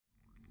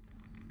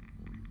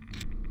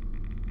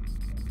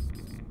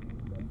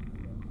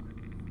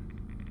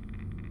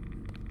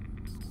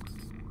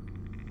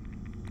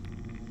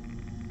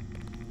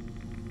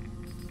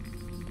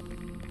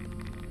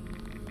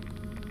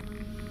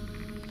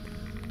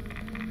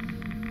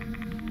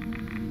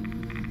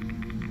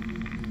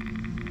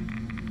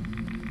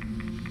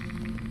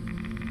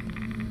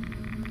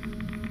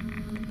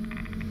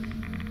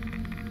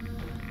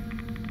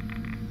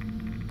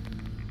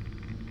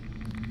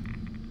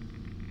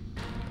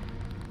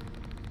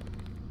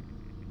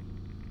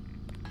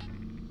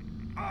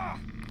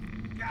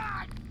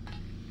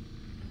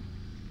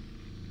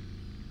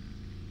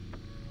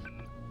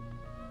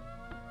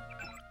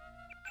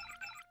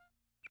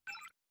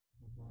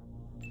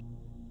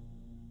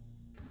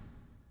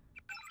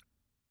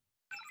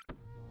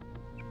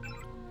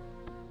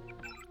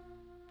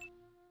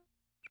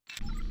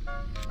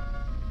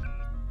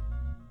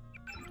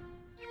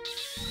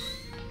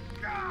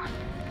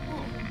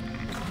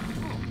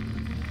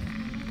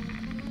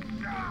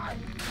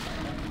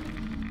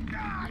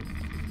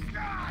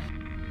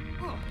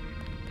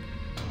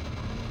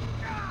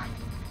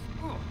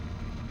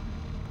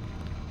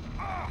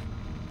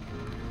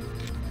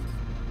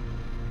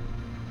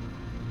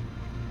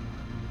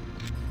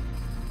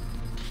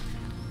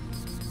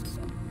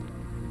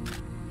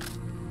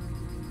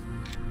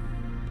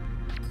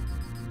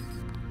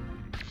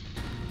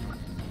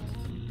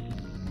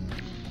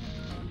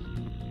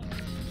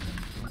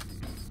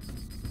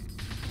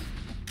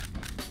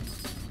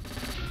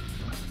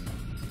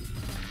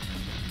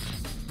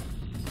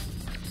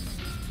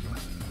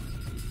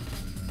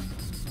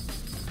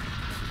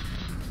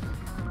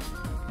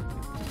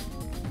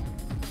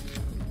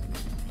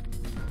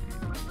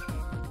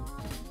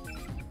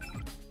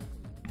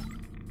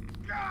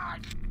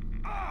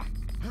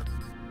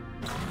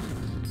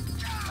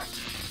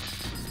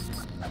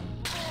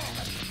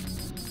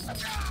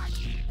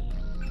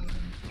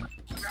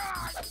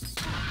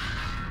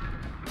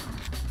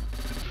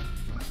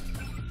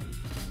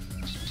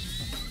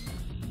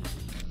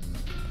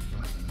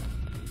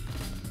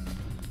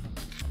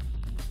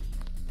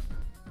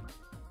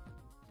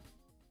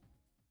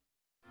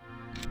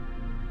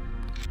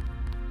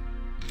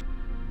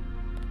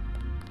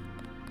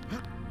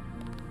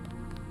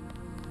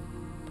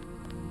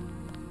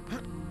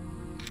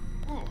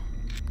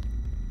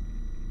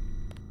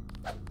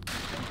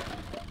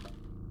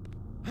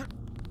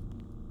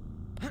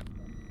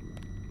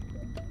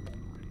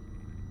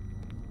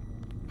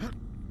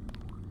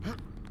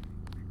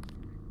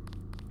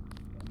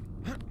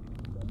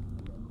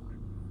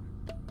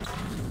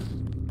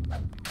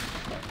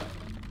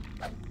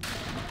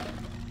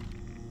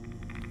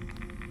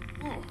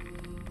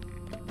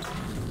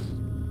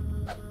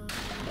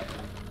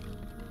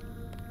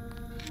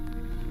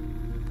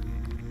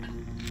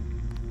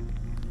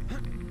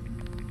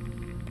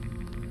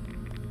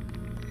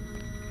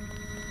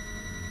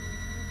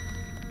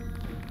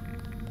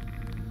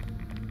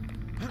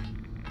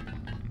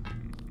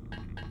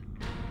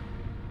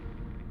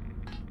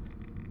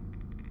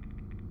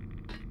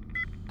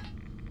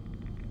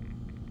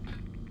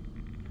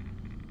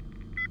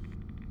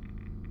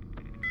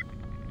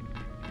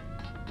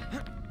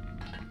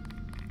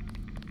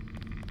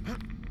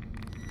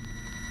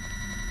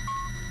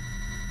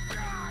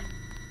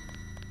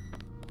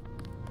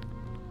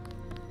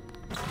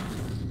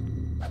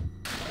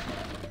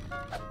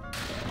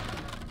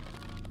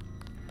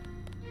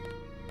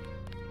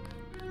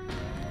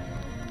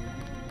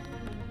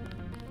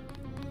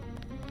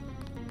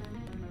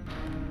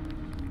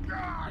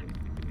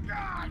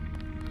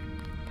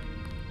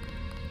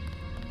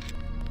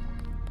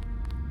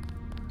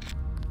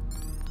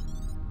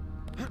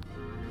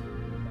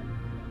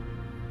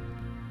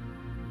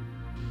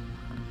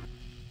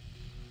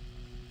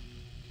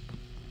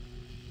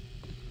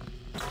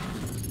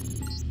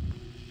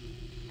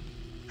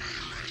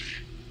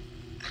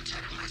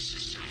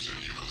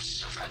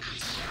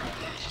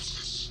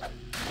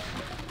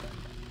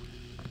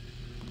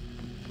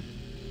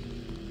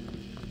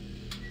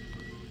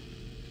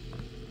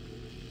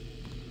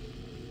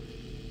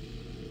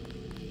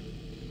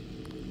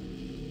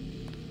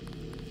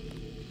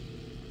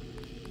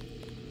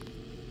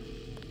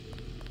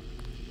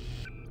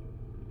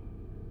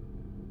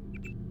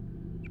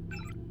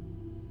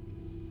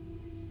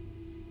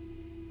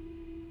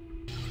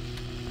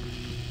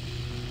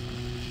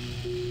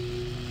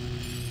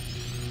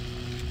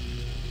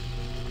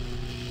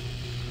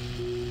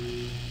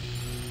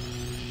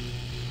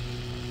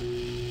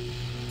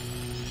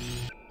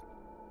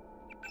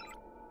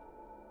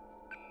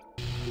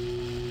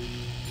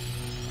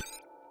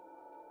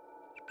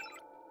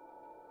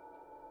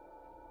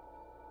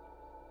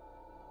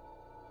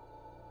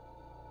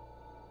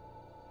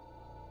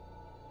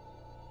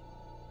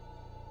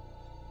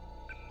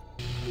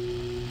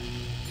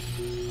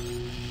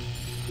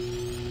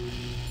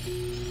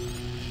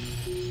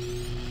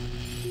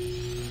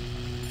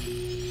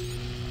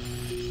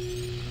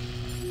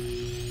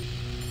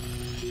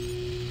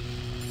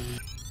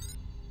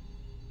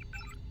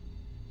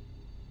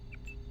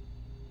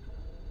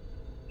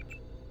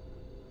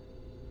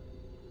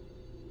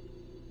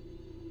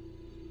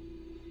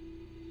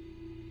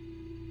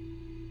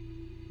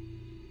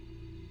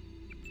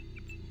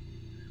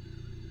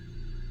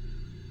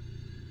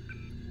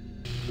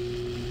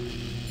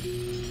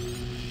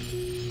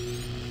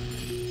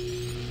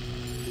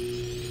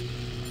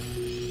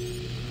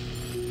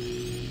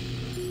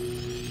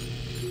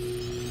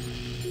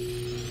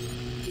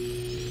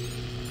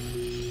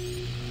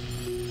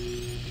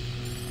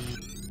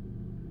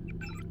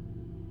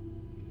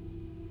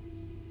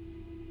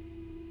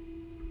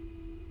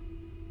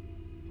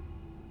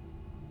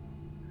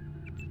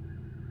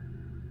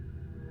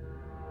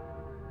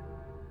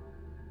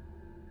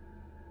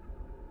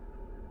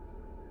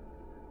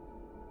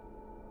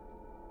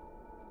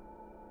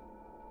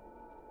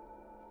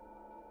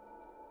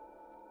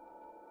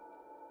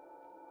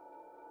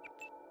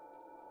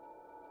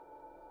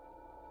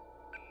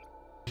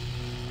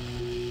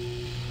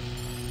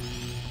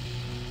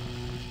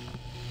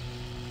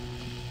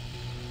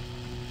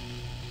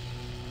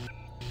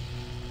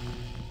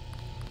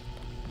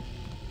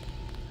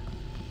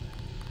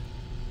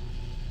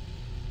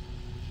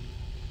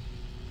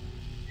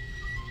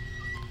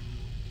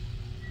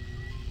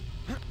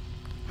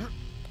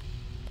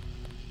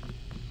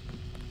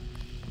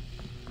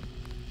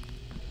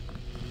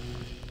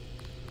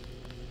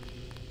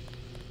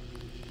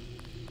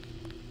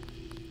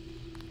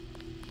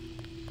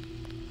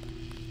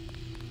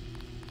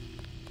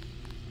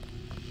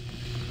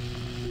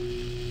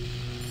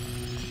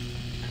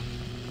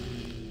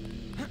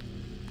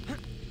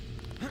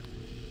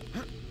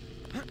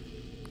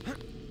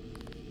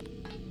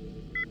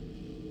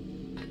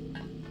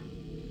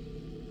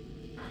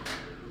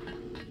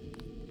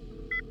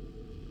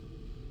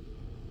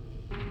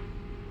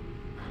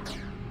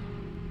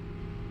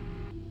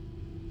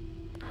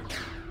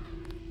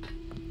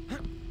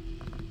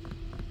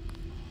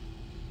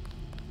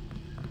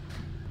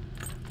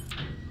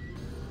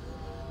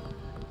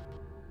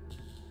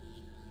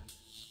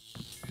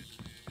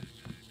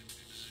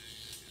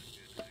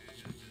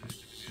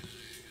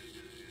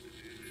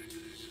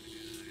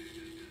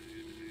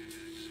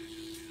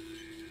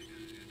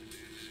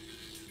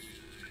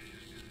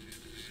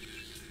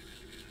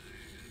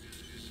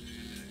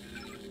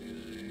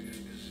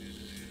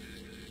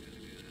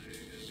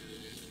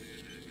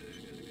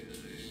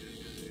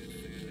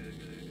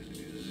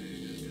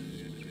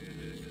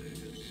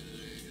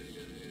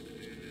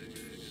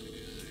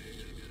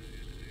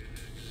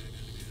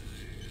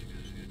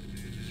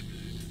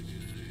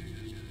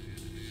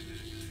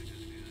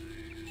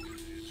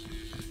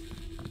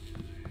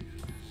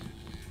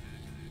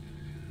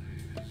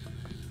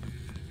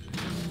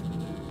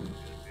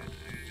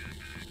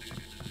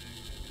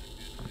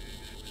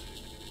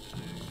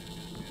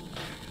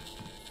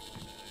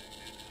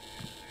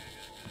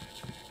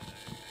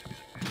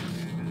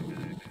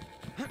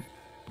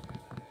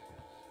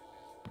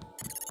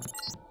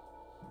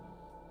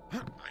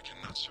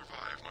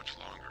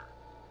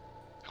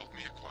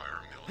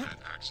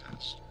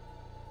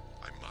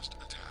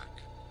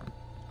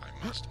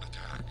must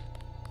attack.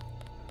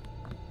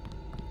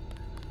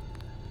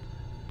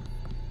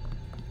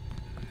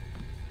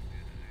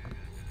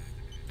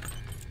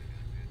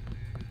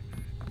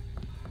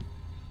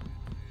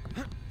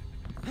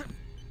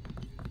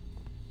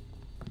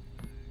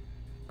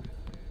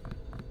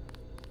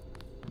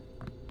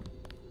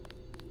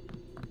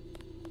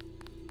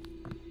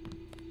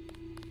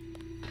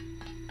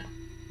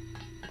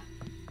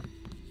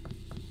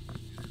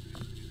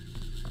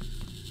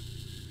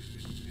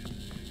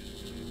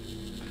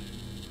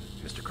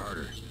 Mr.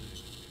 Carter.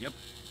 Yep,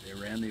 they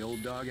ran the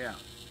old dog out.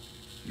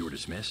 You were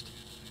dismissed?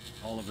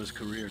 All of us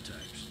career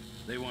types.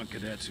 They want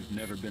cadets who've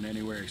never been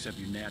anywhere except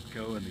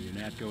UNATCO and the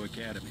UNATCO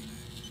Academy.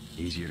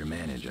 Easier to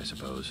manage, I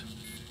suppose.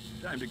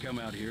 Time to come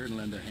out here and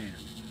lend a hand.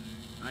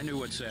 I knew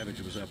what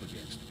Savage was up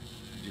against.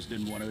 I just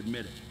didn't want to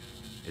admit it.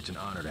 It's an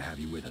honor to have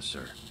you with us,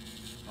 sir.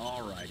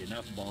 All right,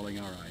 enough bawling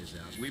our eyes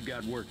out. We've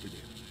got work to do.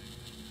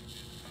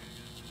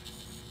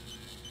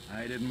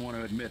 I didn't want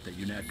to admit that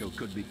UNATCO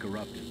could be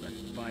corrupted, but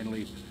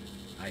finally,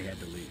 I had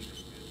to leave.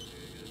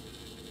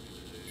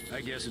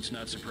 I guess it's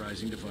not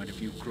surprising to find a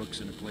few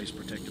crooks in a place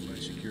protected by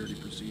security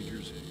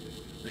procedures.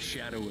 The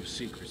shadow of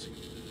secrecy.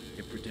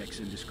 It protects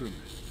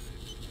indiscriminately.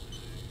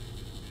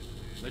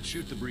 Let's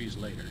shoot the breeze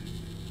later.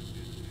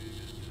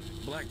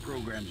 Black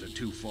programs are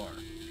too far,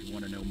 if you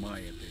want to know my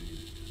opinion.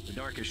 The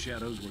darkest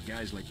shadows where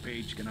guys like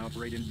Page can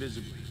operate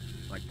invisibly,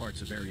 like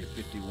parts of Area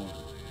 51.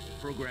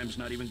 Programs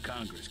not even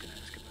Congress can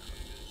ask about.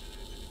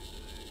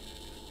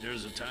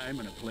 There's a time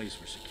and a place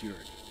for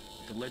security.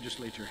 But the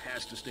legislature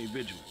has to stay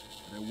vigilant.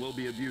 There will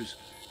be abuses.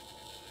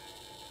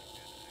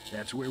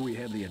 That's where we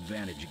have the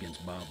advantage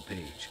against Bob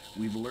Page.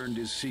 We've learned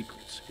his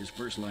secrets, his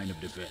first line of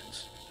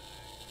defense.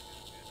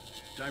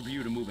 Time for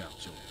you to move out,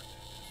 soldier.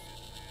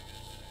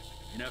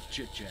 Enough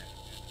chit-chat.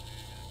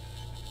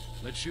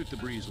 Let's shoot the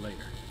breeze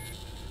later.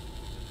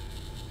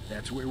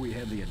 That's where we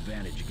have the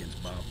advantage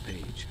against Bob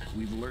Page.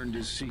 We've learned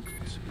his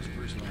secrets, his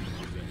first line of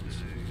defense.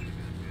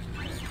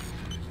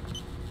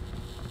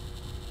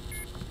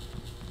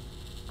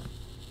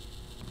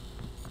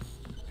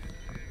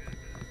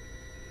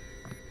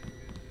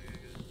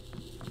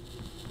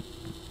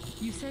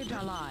 You saved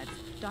our lives.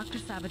 Dr.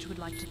 Savage would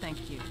like to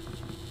thank you.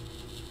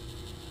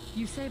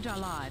 You saved our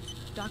lives.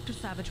 Dr.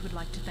 Savage would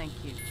like to thank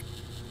you.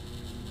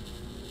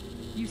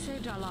 You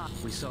saved our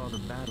lives. We saw the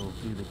battle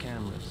through the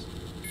cameras.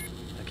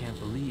 I can't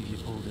believe you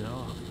pulled it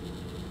off.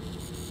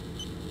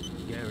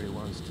 Gary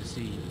wants to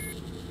see you.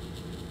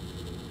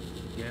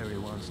 Gary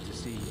wants to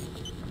see you.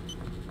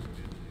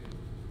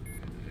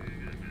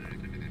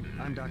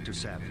 I'm Dr.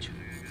 Savage.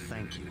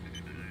 Thank you.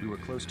 We were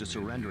close to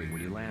surrendering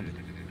when you landed.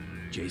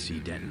 J.C.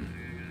 Denton.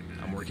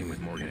 I'm working with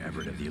Morgan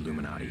Everett of the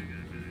Illuminati.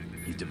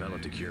 He's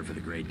developed a cure for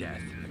the Grey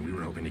Death, and we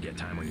were hoping to get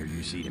time on your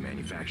UC to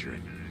manufacture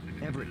it.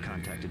 Everett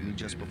contacted me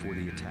just before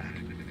the attack.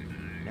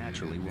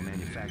 Naturally, we'll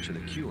manufacture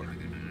the cure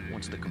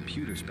once the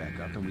computer's back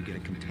up and we get a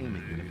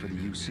containment unit for the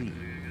UC.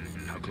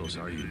 How close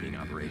are you to being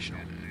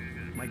operational?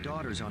 My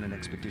daughter's on an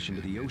expedition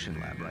to the Ocean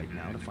Lab right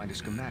now to find a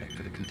schematic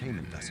for the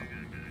containment vessel.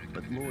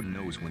 But Lord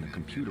knows when the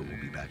computer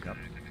will be back up.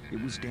 It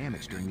was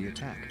damaged during the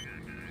attack.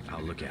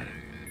 I'll look at it.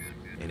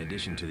 In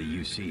addition to the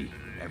UC,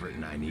 Everett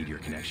and I need your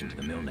connection to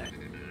the Milnet.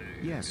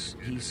 Yes,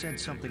 he said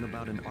something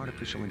about an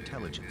artificial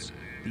intelligence.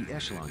 The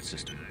Echelon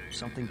system.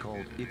 Something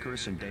called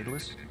Icarus and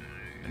Daedalus.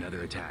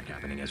 Another attack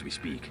happening as we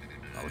speak.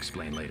 I'll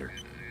explain later.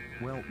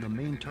 Well, the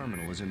main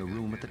terminal is in the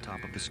room at the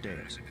top of the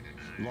stairs.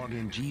 Log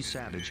in G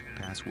Savage,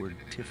 password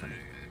Tiffany.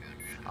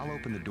 I'll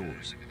open the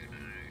doors.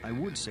 I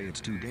would say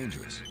it's too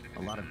dangerous.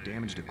 A lot of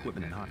damaged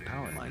equipment and hot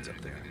power lines up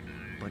there.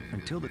 But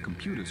until the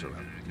computers are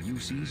up, the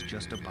UC's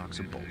just a box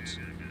of bolts.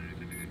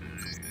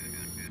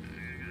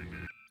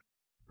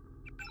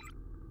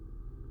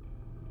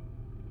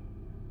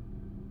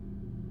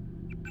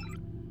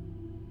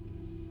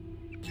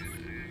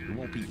 It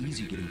won't be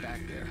easy getting back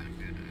there.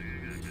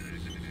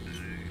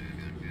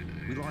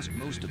 We lost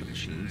most of the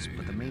machines,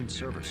 but the main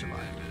server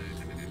survived.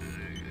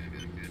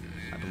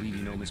 I believe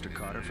you know Mr.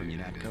 Carter from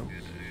UNATCO.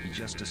 He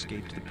just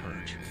escaped the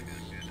purge.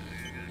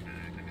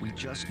 We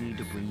just need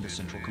to bring the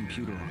central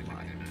computer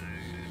online.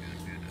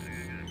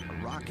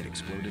 A rocket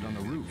exploded on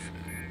the roof.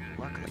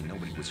 Luckily,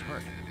 nobody was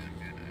hurt.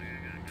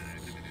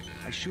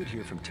 I should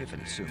hear from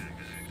Tiffany soon.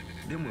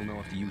 Then we'll know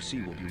if the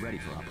UC will be ready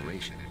for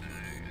operation.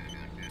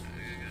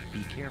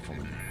 Be careful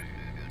in there.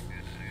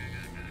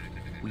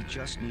 We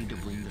just need to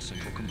bring the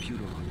central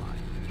computer online.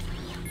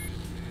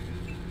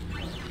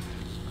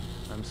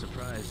 I'm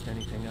surprised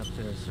anything up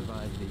there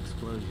survived the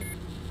explosion.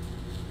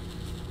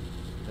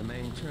 The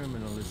main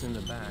terminal is in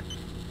the back,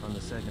 on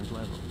the second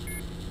level.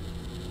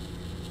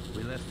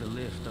 We left the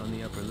lift on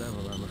the upper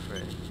level, I'm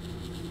afraid.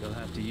 You'll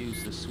have to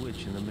use the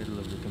switch in the middle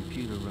of the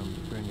computer room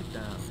to bring it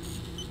down.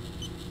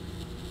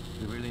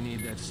 We really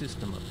need that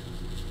system up,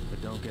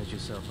 but don't get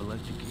yourself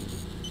electrocuted.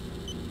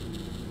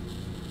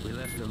 We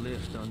left the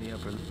lift on the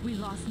upper... We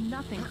lost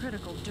nothing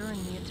critical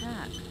during the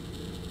attack.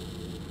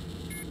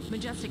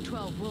 Majestic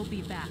 12 will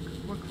be back.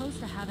 We're close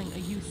to having a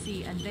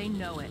UC, and they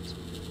know it.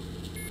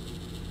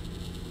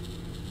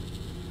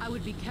 I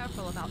would be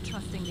careful about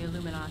trusting the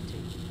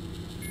Illuminati.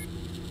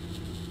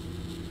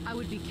 I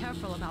would be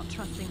careful about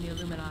trusting the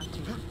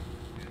Illuminati.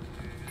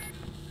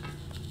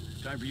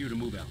 Time for you to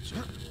move out,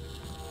 sir.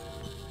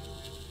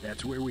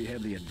 That's where we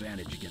have the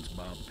advantage against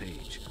Bob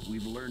Page.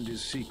 We've learned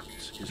his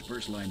secrets, his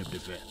first line of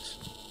defense.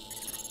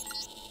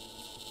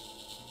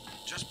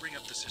 Just bring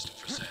up the system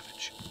for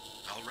Savage.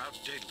 I'll route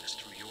Daedalus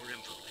through your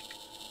info link.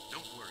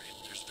 Don't worry,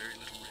 there's very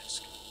little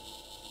risk.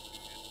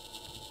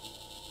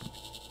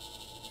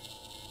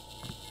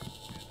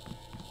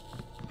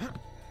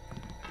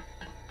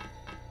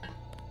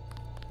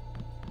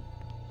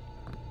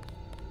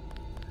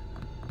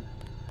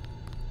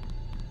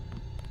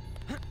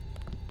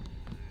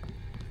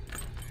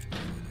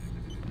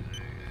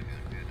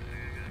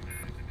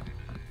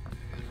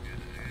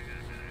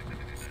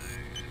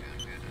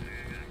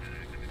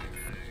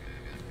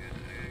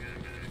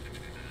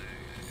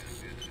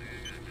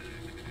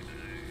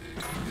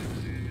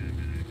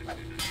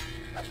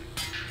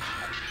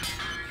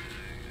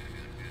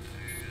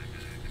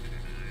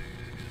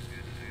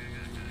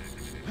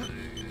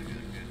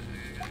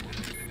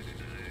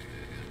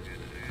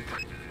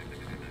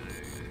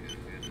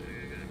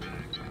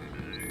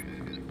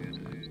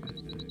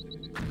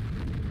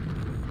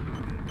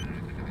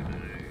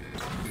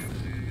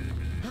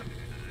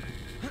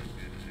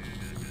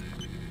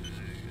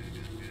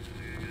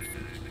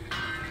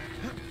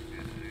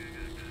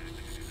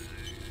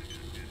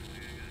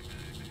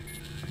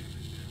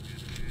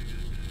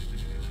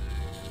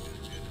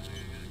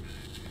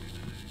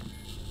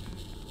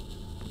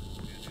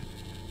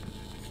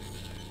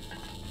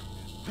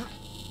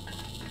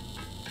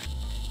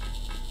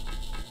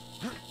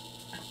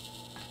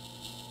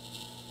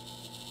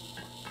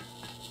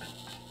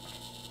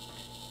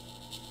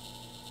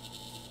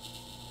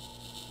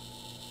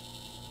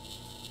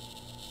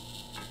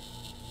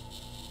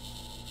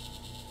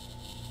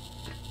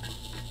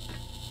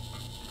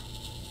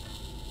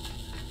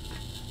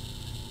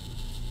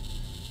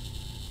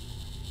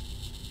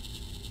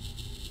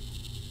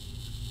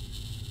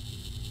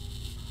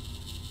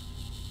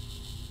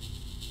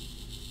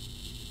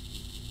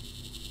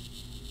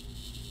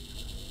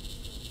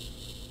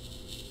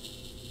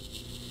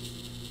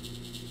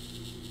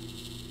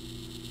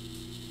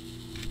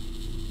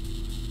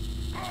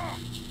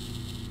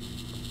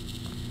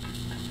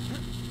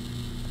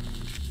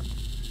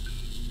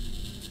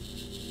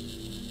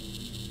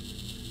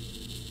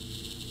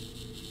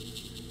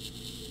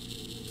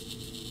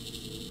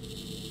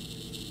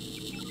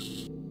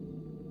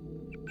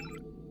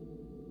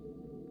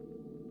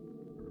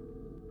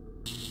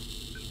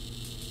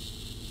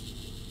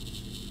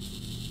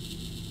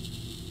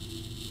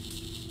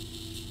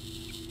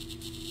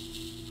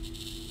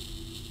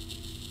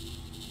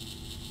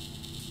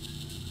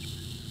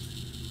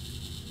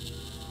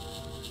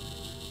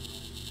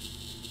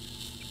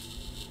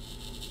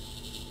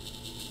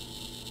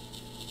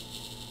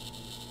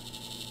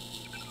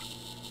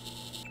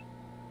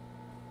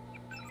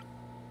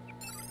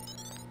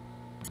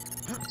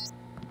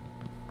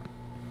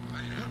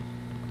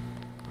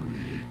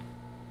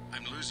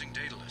 I'm losing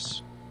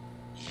Daedalus.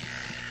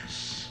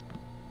 Yes.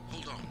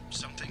 Hold on,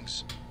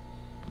 something's...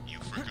 You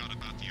forgot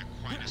about the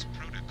Aquinas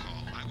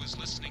protocol. I was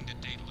listening to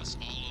Daedalus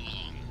all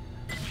along.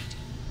 Wait.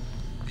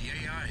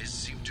 The AIs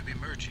seem to be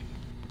merging.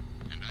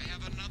 And I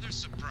have another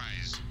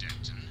surprise,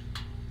 Denton.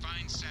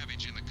 Find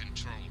Savage in the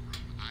control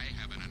room. I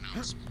have an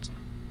announcement.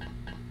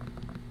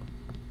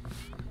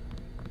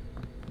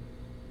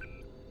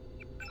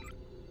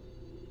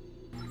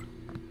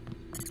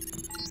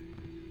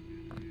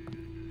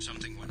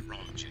 Something went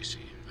wrong, JC.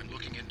 I'm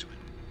looking into it.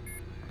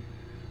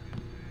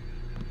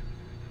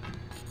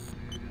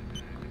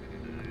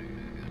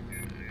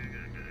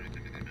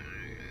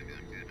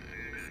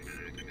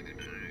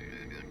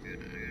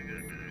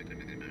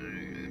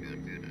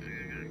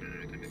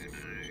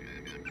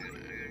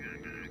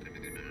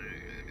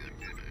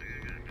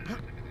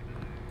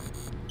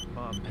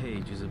 Bob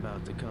Page is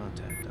about to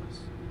contact us.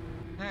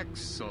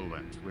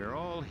 Excellent. We're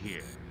all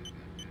here.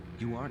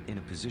 You aren't in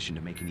a position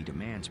to make any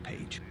demands,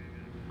 Paige.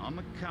 On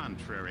the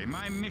contrary,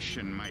 my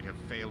mission might have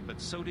failed,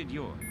 but so did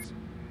yours.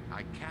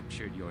 I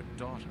captured your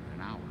daughter an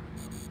hour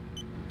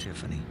ago.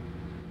 Tiffany.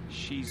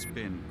 She's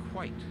been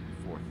quite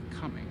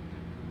forthcoming.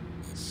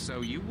 So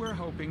you were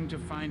hoping to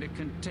find a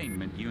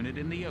containment unit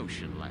in the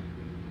ocean lab?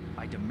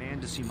 I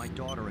demand to see my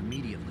daughter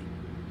immediately.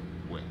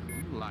 Well,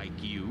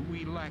 like you,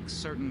 we lack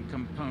certain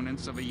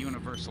components of a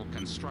universal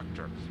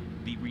constructor.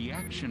 The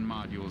reaction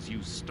modules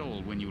you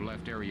stole when you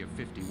left Area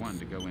 51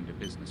 to go into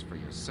business for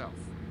yourself.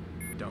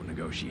 Don't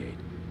negotiate.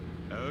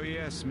 Oh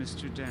yes,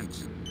 Mr.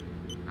 Denton.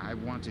 I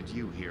wanted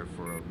you here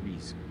for a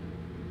reason.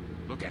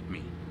 Look at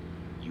me.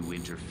 You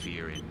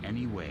interfere in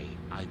any way,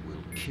 I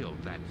will kill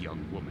that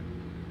young woman.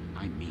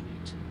 I mean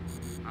it.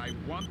 I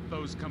want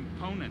those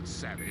components,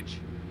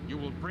 Savage. You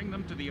will bring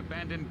them to the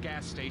abandoned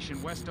gas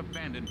station west of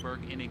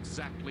Vandenberg in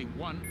exactly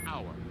 1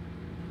 hour.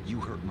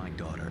 You hurt my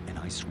daughter, and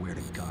I swear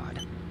to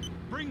God.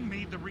 Bring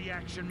me the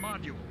reaction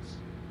modules.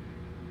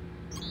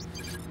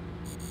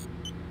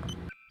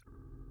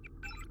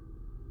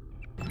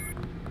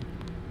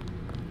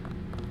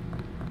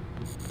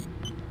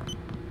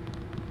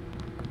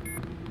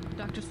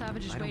 Dr.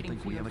 Savage is I don't waiting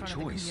think for we you in have a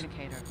front of the choice.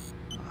 communicator.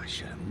 Oh, I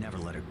should have never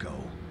let her go.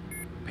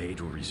 Page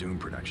will resume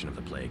production of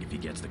the plague if he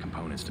gets the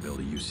components to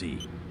build a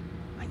UC.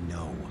 I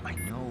know.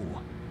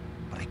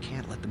 But I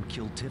can't let them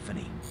kill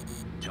Tiffany.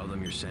 Tell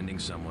them you're sending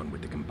someone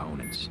with the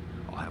components.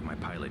 I'll have my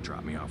pilot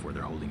drop me off where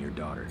they're holding your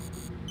daughter.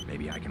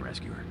 Maybe I can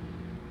rescue her.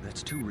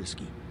 That's too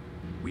risky.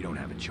 We don't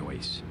have a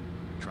choice.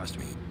 Trust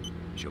me,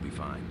 she'll be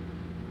fine.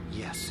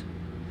 Yes.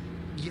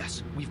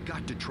 Yes, we've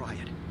got to try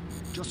it.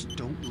 Just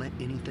don't let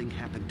anything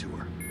happen to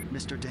her.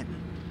 Mr. Denton,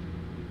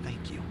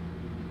 thank you.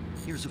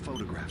 Here's a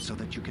photograph so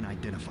that you can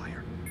identify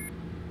her.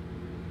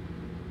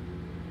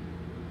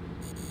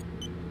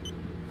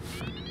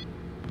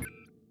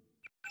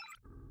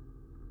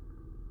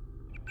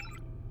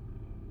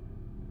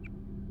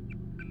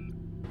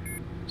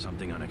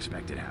 Something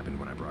unexpected happened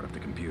when I brought up the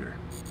computer.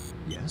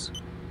 Yes?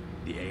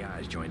 The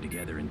AIs joined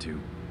together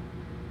into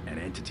an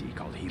entity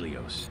called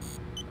Helios.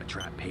 A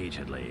trap Page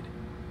had laid.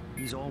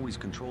 He's always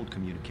controlled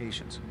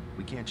communications.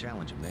 We can't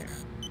challenge him there.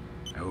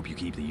 I hope you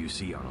keep the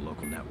UC on a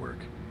local network.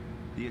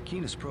 The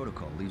Aquinas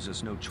protocol leaves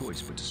us no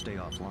choice but to stay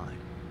offline.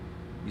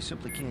 You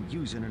simply can't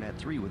use Internet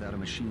 3 without a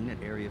machine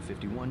at Area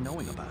 51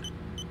 knowing about it.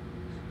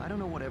 I don't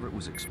know what Everett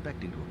was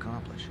expecting to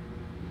accomplish.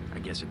 I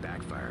guess it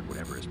backfired,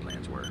 whatever his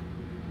plans were.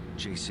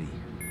 JC,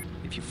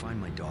 if you find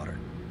my daughter,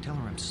 tell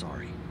her I'm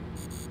sorry.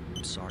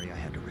 I'm sorry I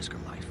had to risk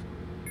her life.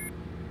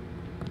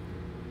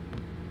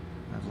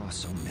 I've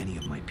lost so many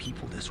of my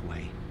people this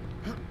way.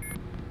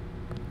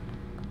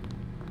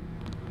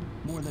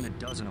 More than a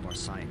dozen of our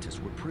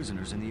scientists were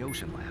prisoners in the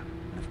ocean lab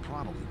and have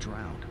probably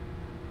drowned.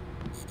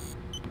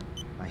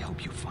 I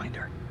hope you find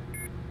her.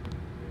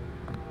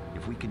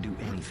 If we can do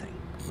anything,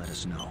 let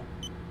us know.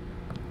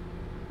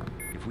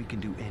 If we can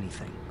do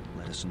anything,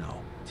 let us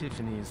know.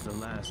 Tiffany is the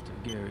last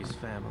of Gary's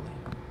family.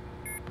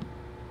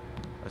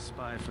 A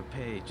spy for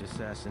Page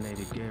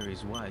assassinated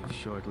Gary's wife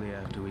shortly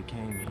after we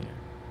came here.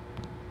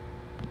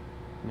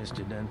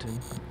 Mr. Denton,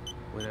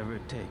 whatever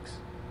it takes,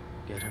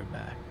 get her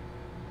back.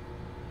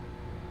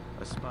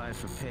 A spy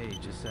for Page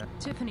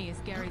Tiffany is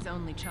Gary's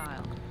only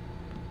child.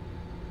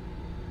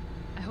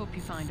 I hope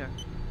you find her.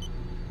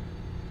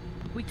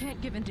 We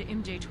can't give in to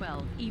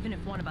MJ-12, even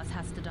if one of us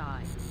has to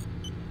die.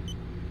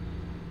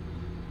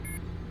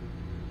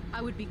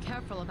 I would be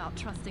careful about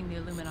trusting the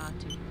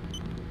Illuminati.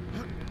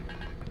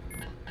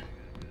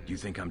 Do you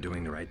think I'm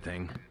doing the right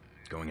thing?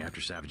 Going after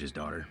Savage's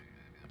daughter?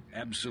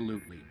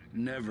 Absolutely.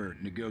 Never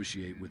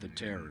negotiate with a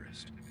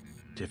terrorist.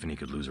 Tiffany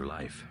could lose her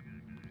life.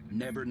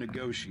 Never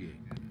negotiate.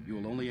 You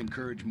will only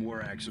encourage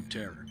more acts of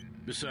terror.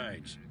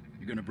 Besides,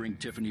 you're gonna bring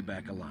Tiffany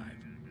back alive.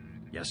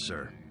 Yes,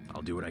 sir.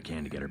 I'll do what I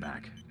can to get her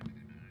back.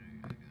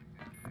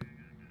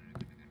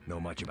 Know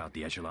much about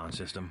the Echelon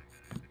system?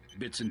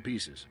 Bits and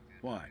pieces.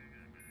 Why?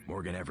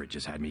 Morgan Everett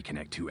just had me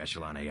connect two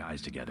Echelon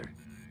AIs together.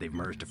 They've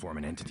merged to form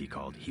an entity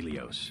called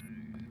Helios.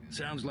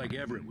 Sounds like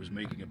Everett was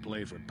making a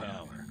play for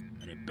power,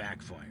 and it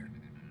backfired.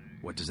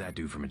 What does that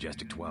do for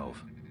Majestic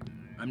 12?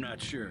 I'm not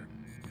sure.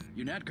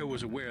 UNATCO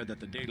was aware that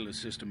the dataless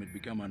system had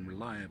become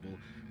unreliable,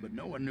 but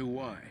no one knew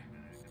why.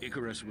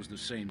 Icarus was the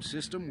same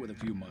system with a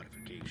few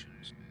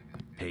modifications.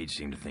 Page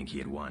seemed to think he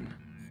had won.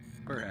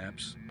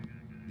 Perhaps.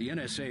 The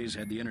NSA's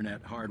had the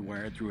internet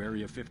hardwired through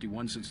Area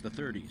 51 since the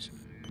 30s.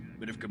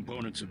 But if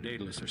components of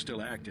Daedalus are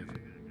still active,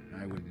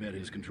 I would bet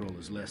his control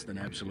is less than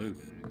absolute.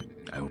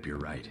 I hope you're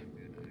right.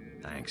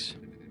 Thanks.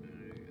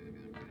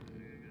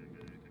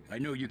 I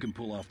know you can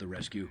pull off the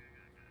rescue.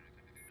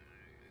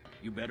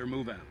 You better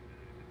move out.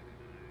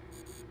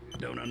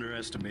 Don't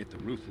underestimate the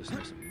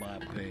ruthlessness of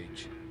Bob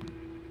Page.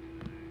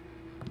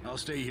 I'll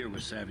stay here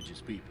with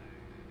Savage's people.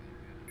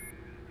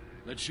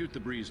 Let's shoot the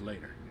breeze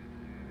later.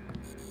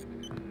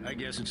 I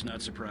guess it's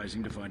not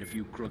surprising to find a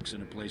few crooks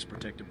in a place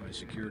protected by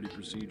security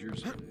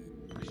procedures. All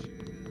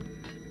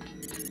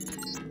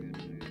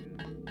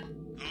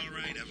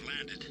right, I've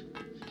landed.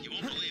 You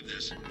won't believe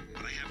this,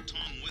 but I have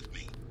Tom with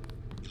me.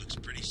 He looks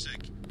pretty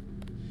sick.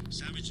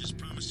 Savage has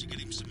promised to get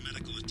him some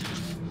medical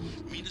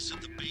attention. Meet us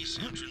at the base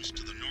entrance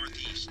to the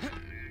northeast.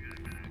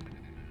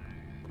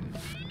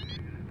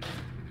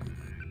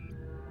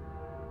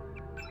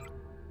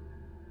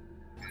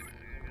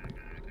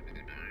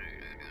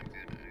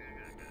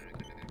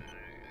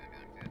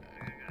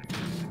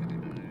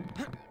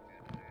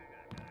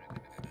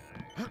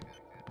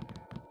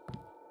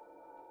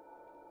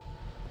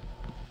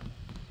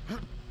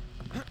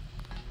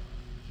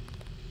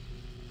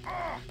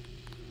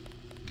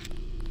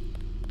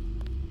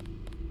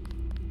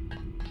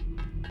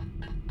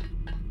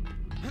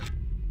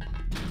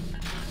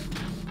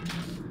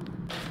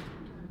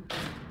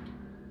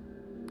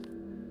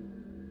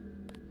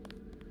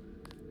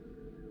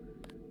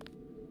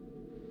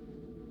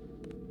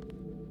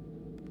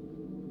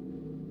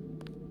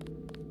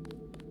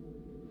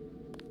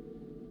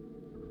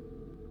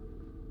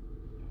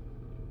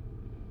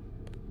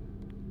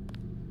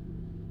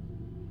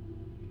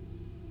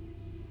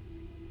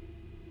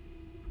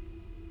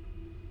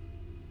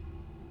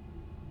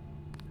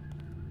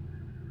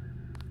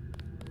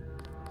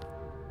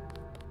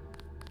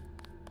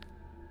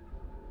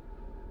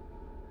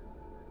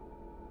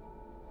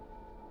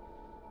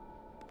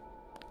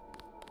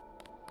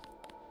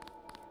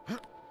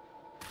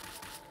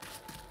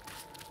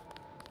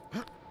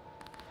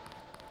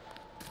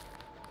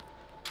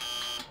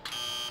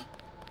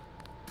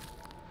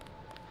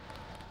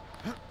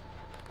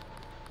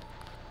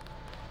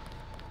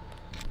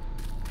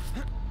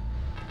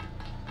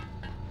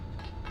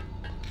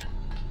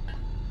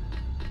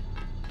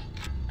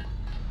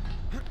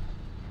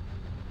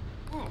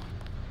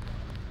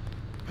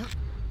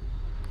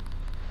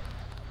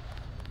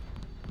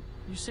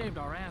 You saved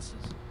our asses.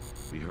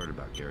 We heard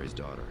about Gary's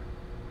daughter.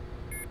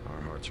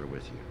 Our hearts are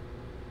with you.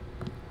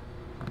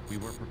 We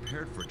were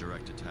prepared for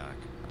direct attack.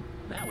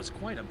 That was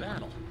quite a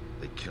battle.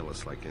 They kill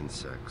us like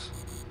insects.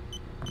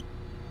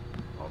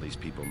 All these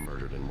people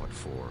murdered, and what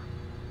for?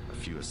 A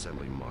few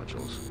assembly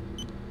modules.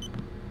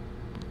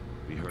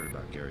 We heard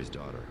about Gary's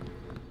daughter.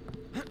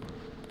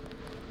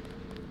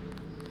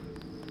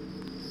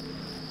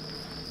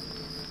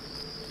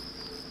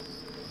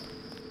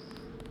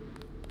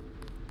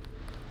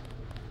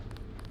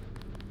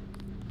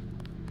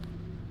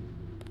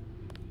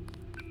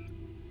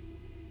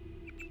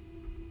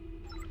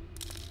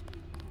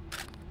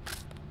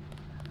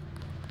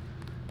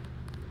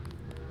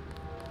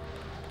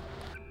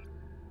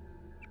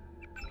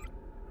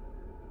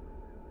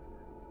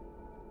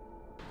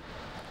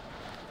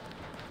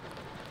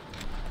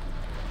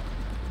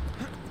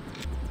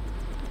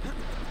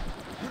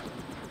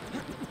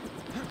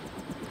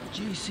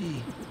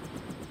 JC,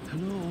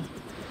 hello?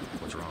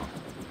 What's wrong?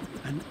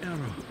 An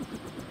error.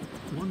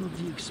 One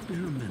of the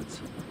experiments.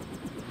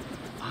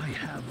 I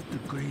have the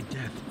Grey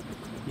Death.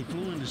 He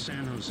flew into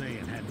San Jose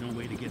and had no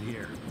way to get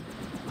here.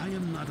 I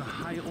am not a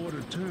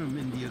high-order term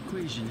in the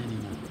equation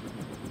anymore.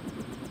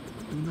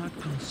 Do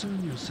not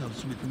concern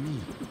yourselves with me.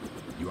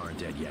 You aren't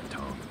dead yet,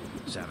 Tom.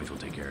 Savage will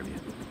take care of you.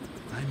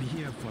 I'm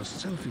here for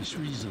selfish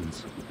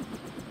reasons.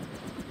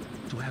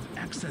 To have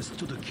access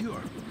to the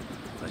cure.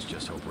 Let's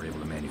just hope we're able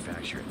to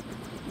manufacture it.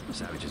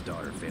 Savage's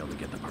daughter failed to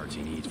get the parts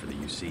he needs for the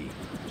UC.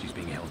 She's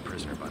being held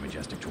prisoner by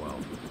Majestic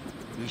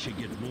 12. We should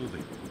get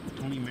moving.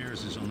 Tony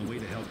Mares is on the way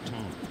to help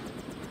Tom.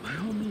 By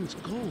all means,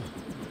 go.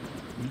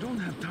 You don't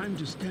have time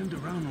to stand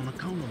around on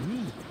account of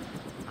me.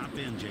 Hop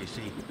in,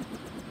 JC.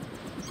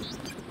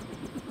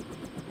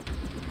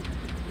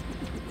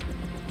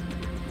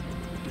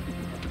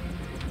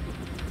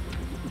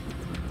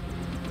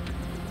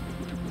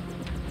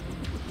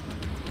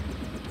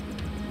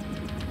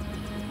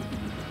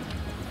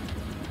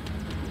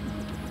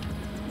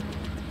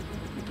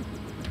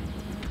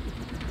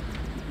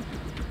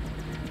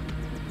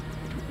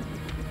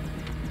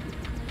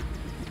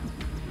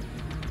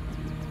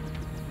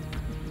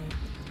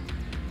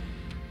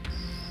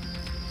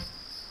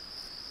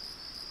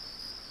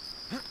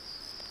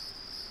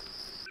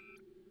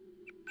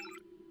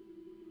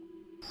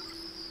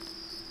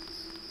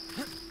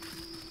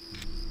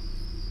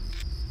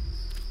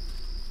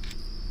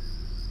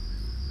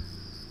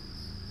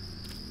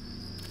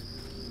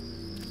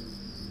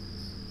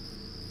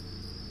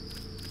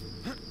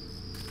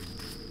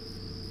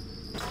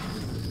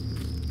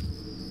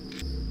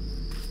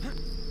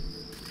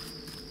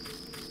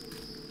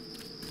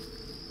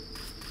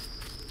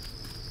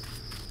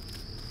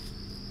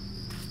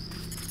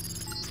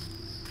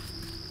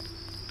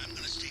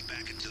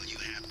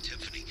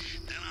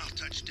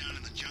 Down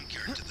in the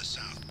junkyard to the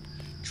south.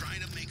 Try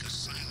to make a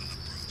silent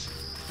approach.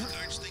 The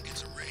guards think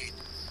it's a raid.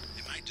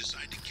 They might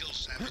decide to kill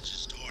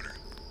Savage's daughter.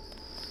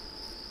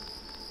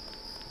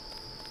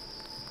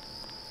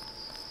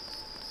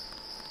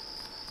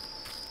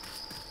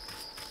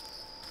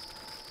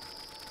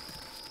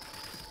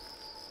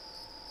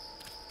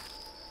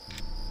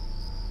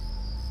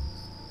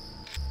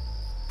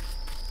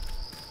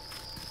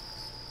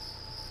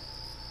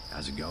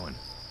 How's it going?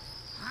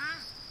 Huh?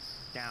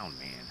 Down,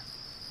 man.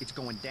 It's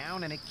going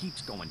down, and it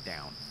keeps going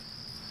down.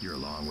 You're a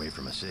long way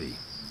from a city.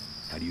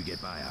 How do you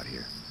get by out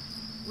here?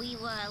 We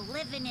were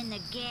living in the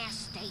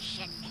gas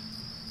station.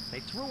 They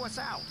threw us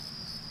out.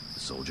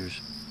 The soldiers?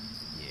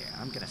 Yeah,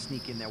 I'm gonna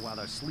sneak in there while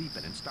they're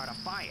sleeping and start a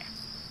fire.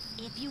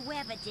 If you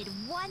ever did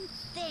one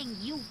thing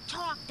you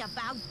talked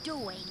about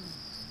doing.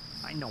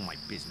 I know my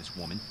business,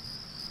 woman.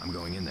 I'm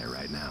going in there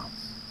right now.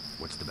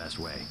 What's the best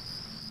way?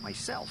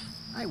 Myself.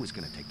 I was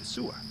gonna take the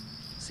sewer.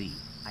 See,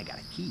 I got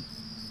a key.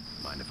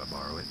 Mind if I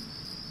borrow it?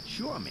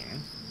 Sure, man.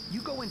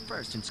 You go in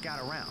first and scout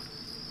around.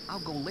 I'll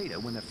go later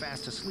when they're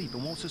fast asleep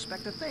and won't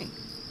suspect a thing.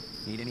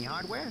 Need any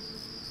hardware?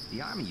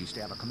 The Army used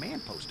to have a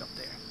command post up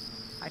there.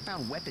 I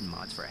found weapon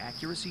mods for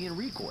accuracy and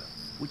recoil,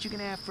 which you can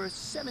have for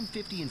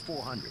 $750 and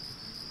 $400.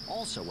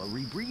 Also a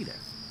rebreather.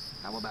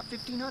 How about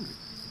 $1,500?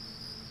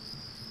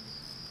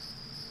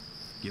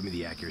 Give me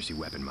the accuracy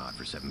weapon mod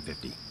for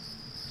 $750.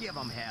 Give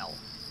 'em hell.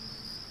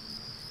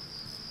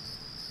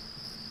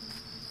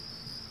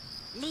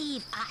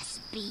 Leave us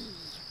be.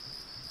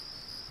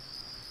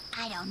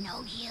 I don't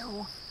know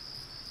you.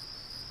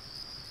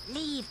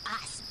 Leave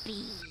us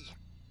be.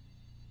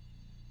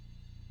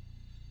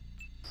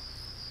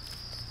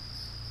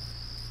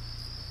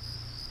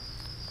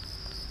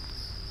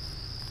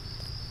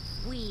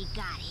 We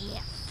got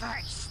here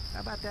first.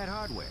 How about that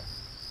hardware?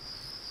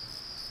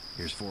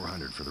 Here's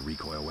 $400 for the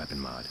recoil weapon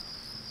mod.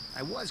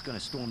 I was gonna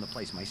storm the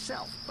place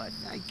myself, but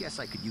I guess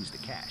I could use the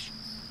cash.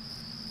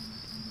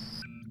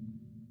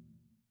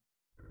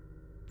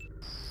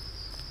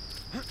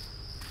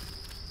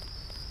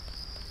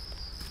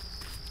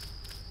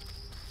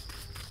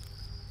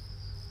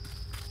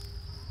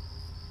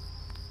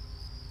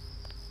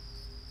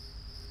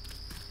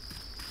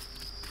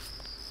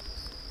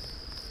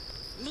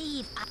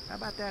 Leave us. How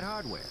about that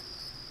hardware?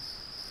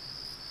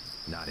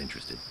 Not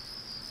interested.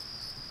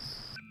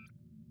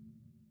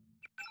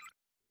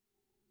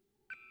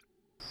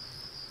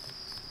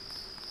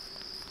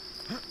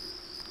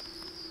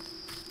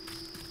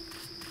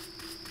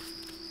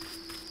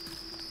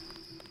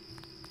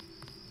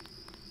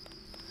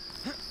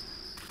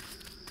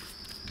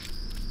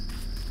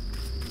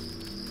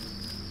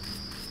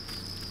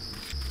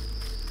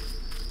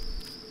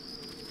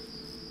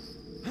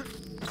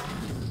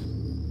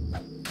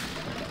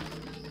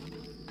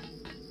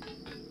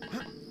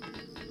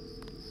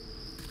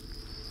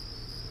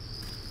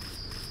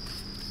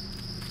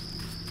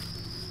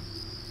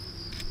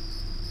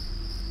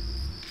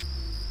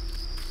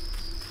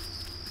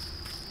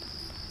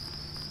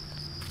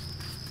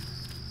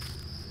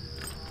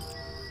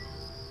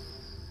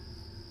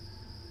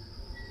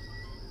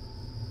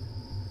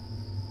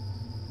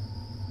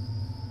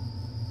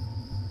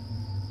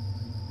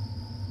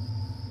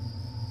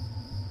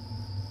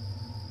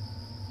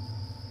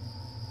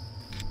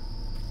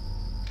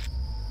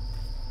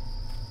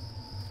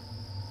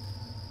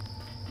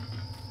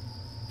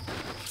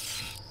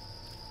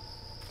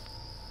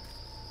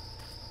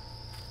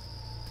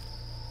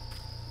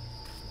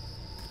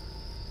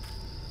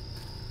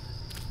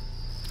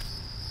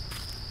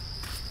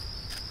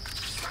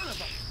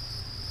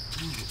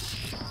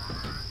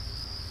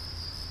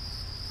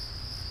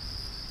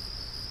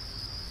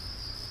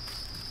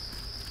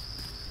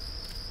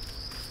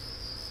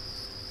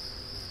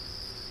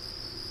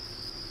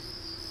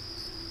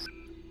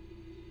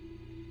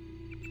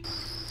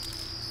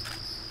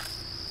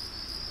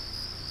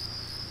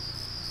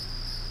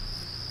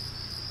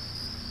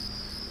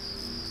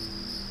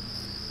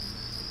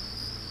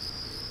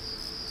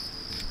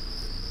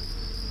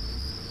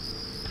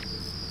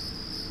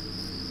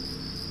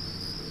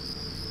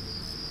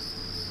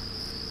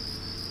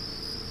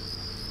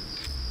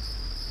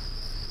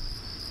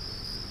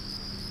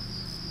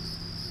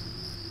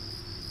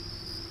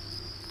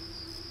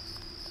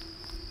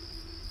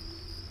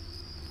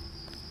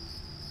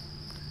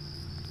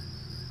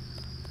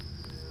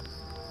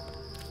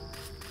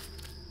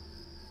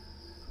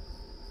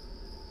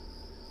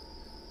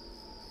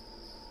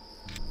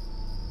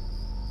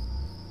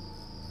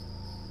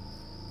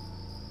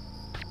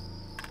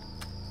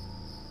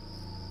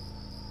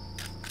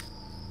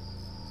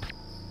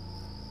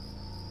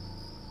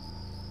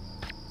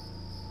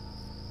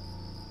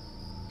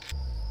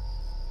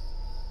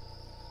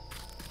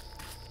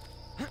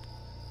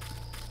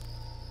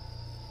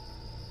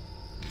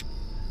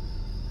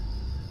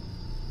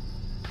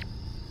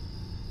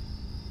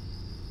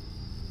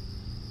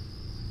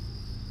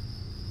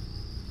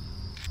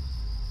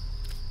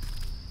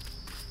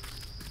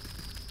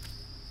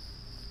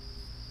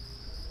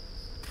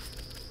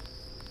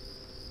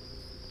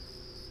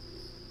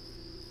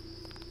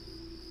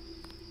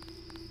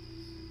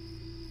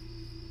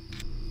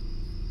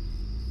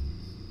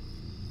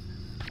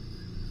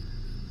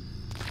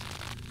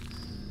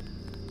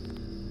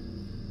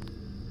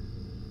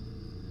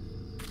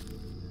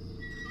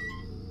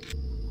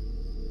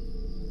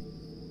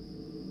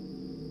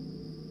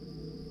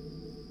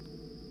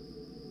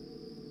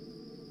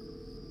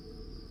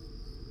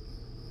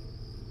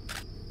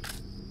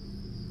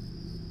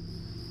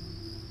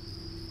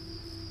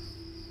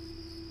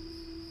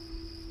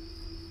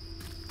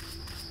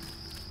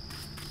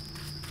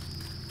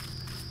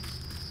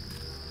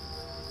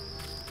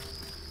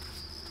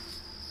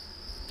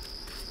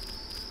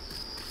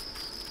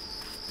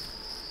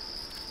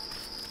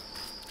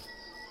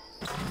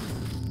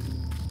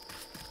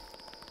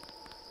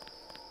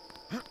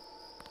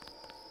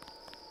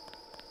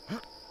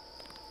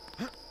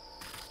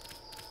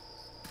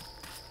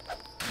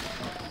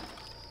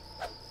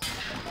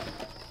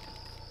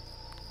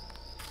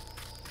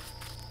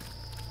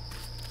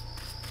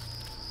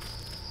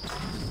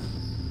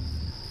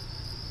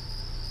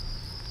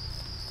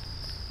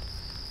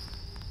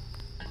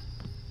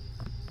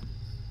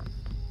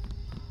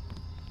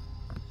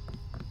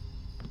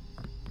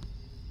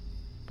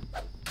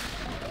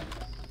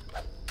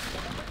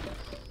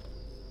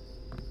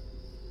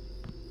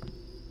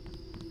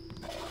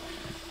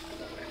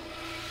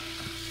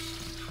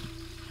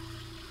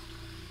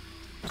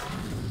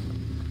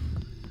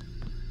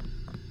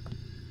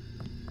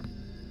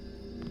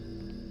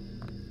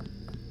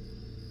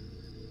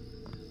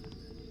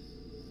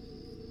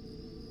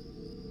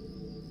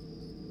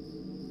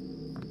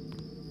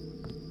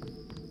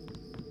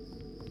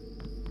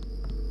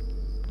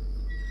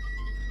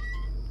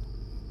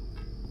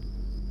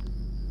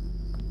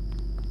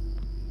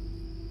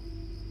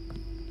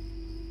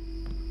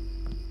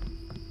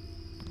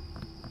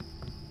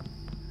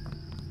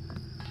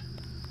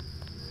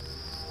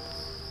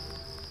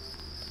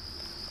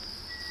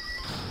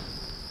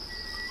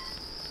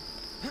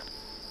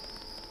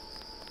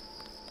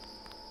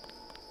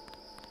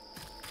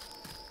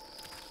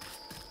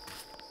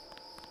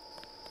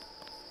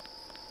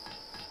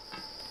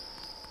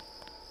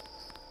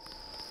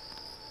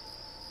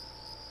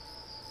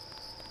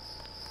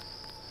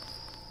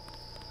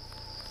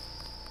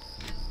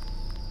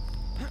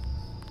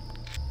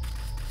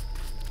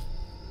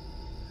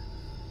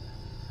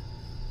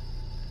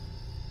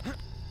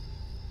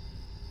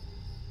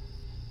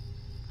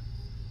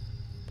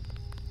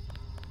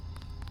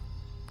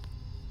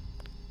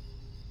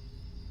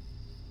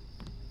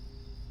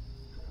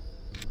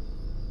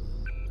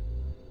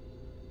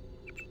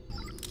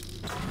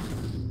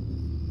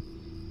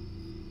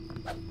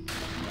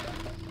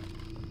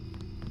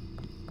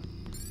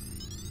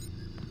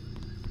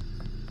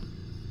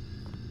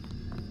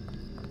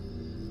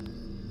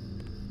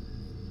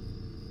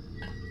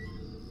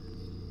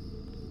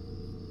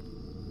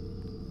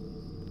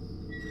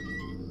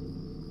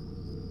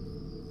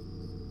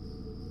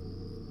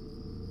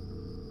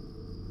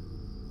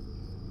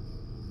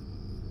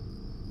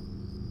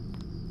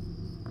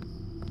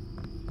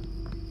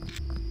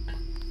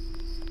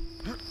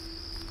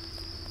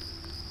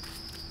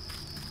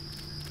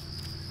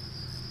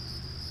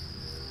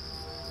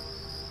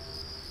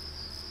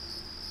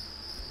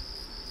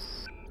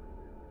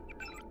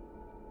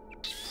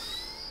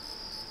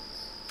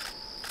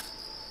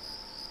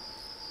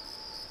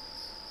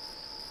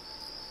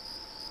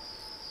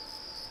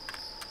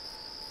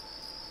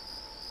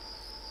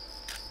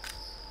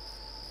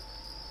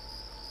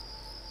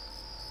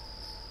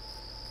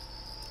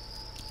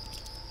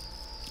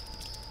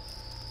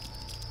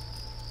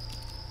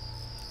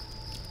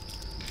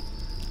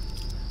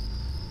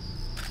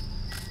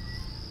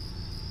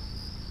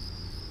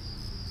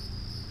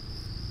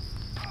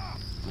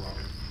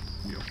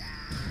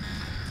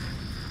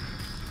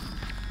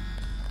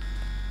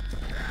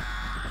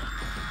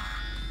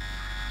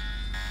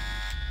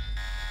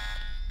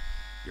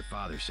 Your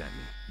father sent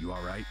me. You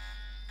all right?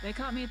 They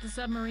caught me at the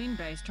submarine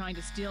base trying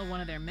to steal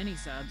one of their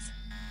mini-subs.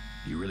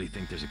 Do you really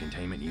think there's a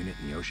containment unit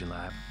in the ocean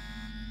lab?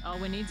 All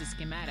we need's a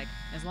schematic,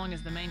 as long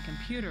as the main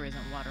computer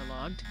isn't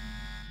waterlogged.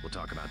 We'll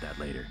talk about that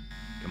later.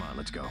 Come on,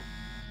 let's go.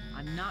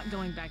 I'm not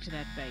going back to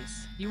that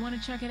base. You want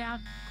to check it out?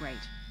 Great.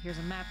 Here's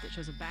a map that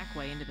shows a back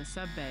way into the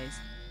sub-base.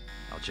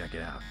 I'll check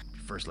it out.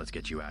 First, let's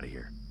get you out of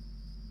here.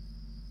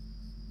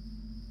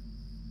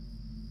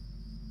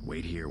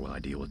 Wait here while I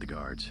deal with the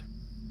guards.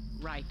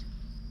 Right.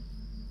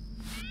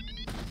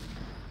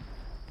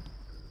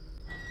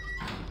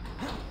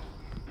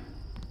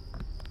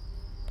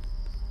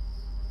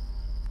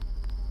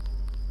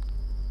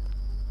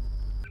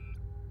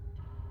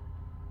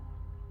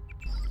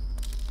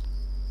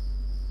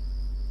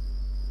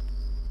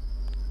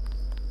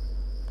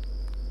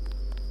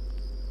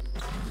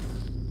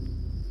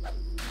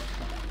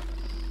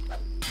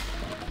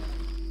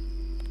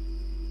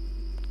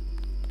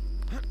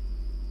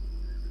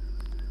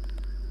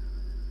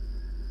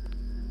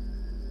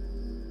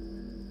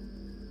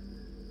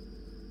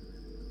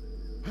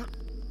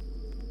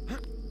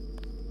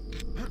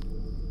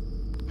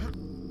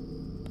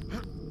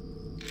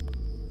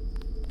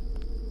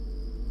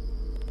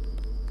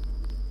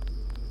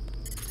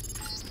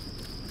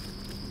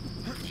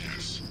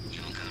 Yes,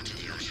 you'll go to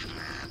the ocean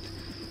lab.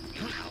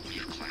 You'll help me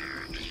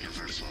acquire a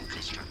universal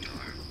constructor.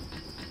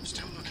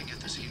 Still looking at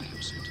this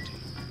Helios entity.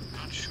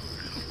 Not sure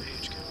how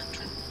Page can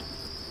control it.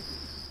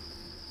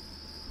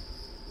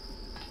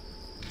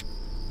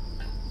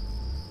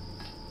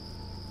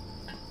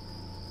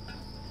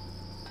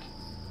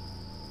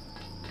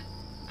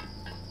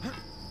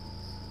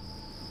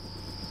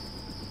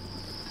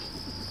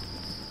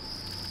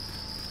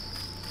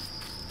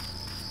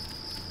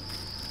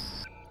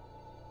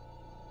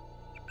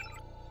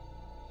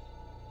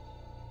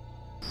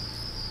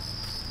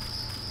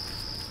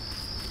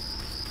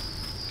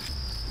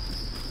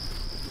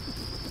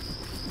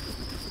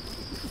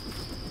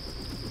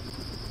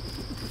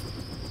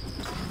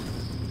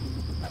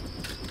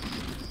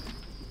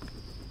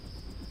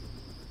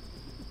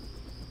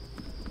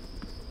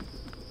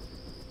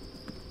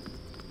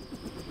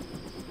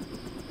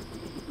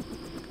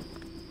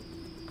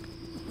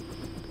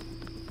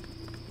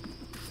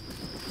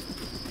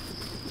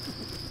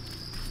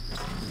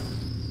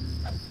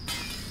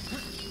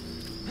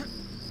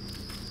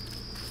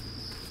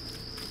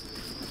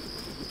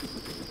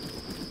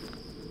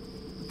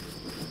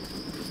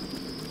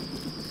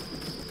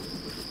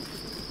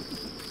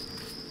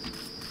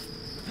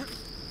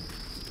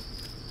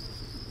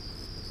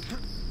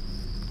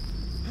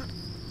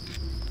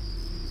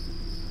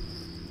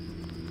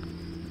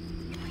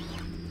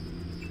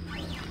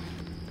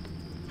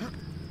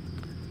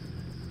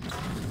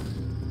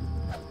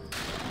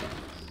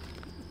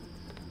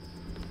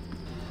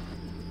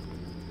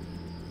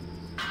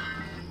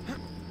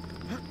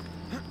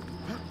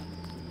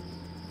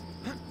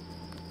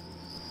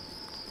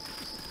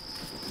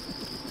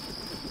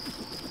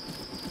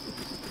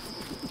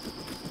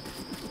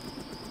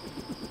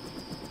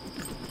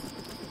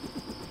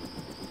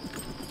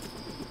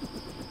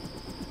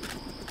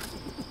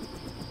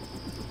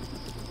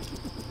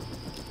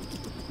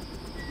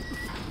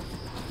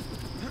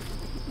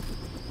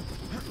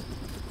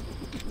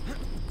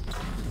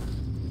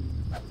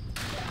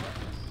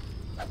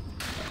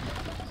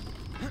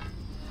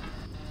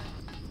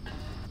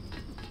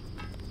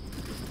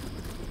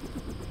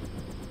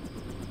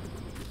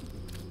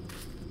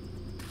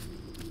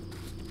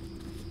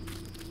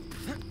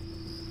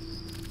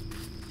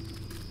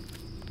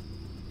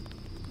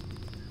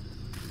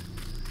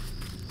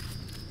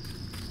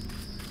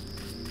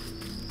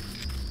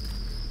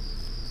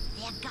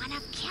 They're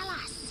gonna kill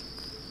us.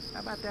 How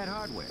about that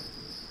hardware?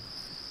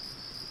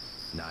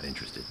 Not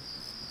interested.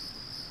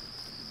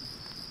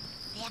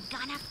 They're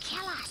gonna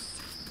kill us.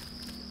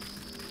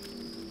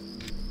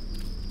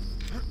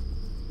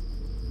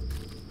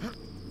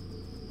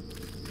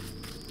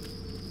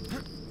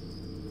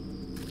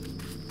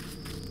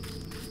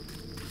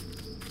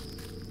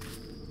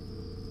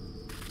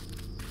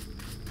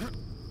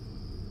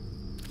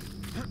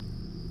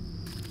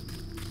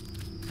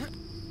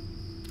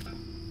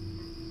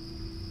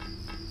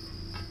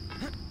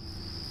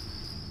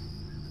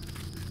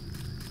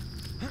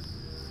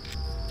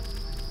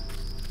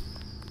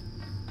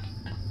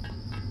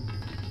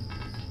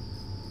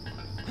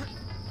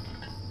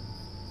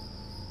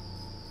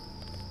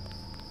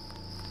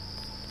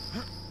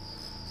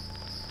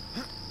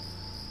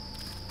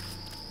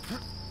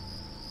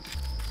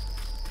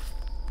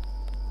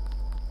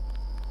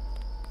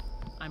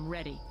 I'm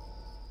ready.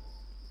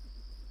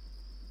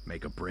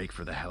 Make a break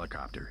for the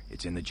helicopter.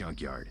 It's in the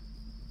junkyard.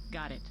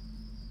 Got it.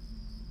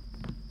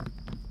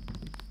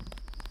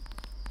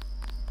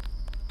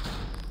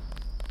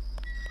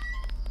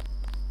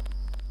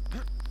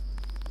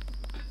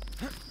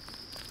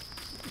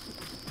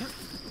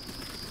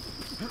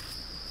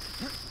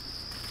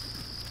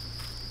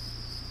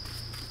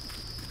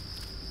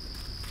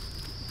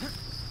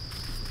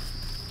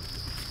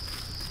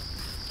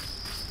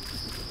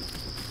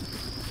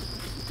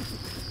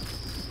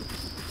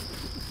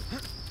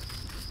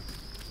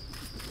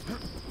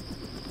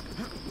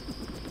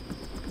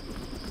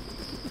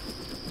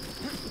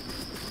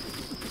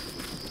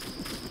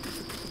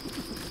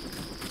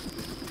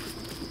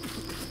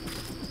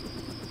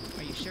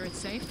 it's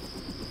safe?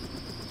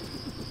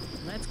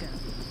 Let's go.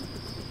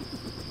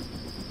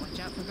 Watch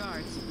out for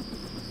guards.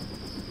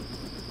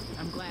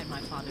 I'm glad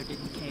my father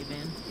didn't cave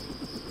in.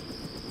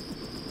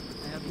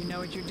 I hope you know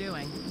what you're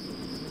doing.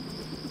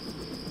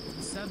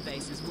 The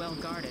sub-base is well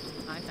guarded.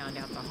 I found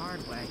out the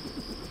hard way.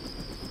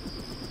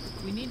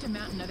 We need to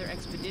mount another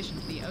expedition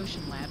to the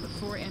Ocean Lab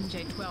before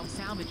MJ-12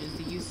 salvages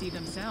the UC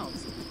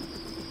themselves.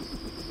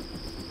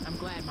 I'm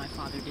glad my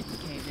father didn't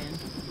cave in.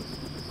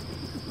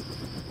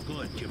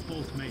 Good, you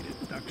both made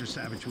it. Dr.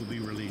 Savage will be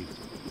relieved.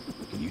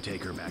 Can you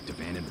take her back to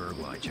Vandenberg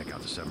while I check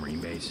out the submarine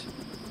base?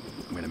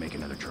 I'm gonna make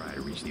another try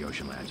to reach the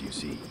Ocean Labs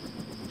UC.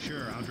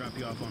 Sure, I'll drop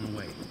you off on the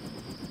way.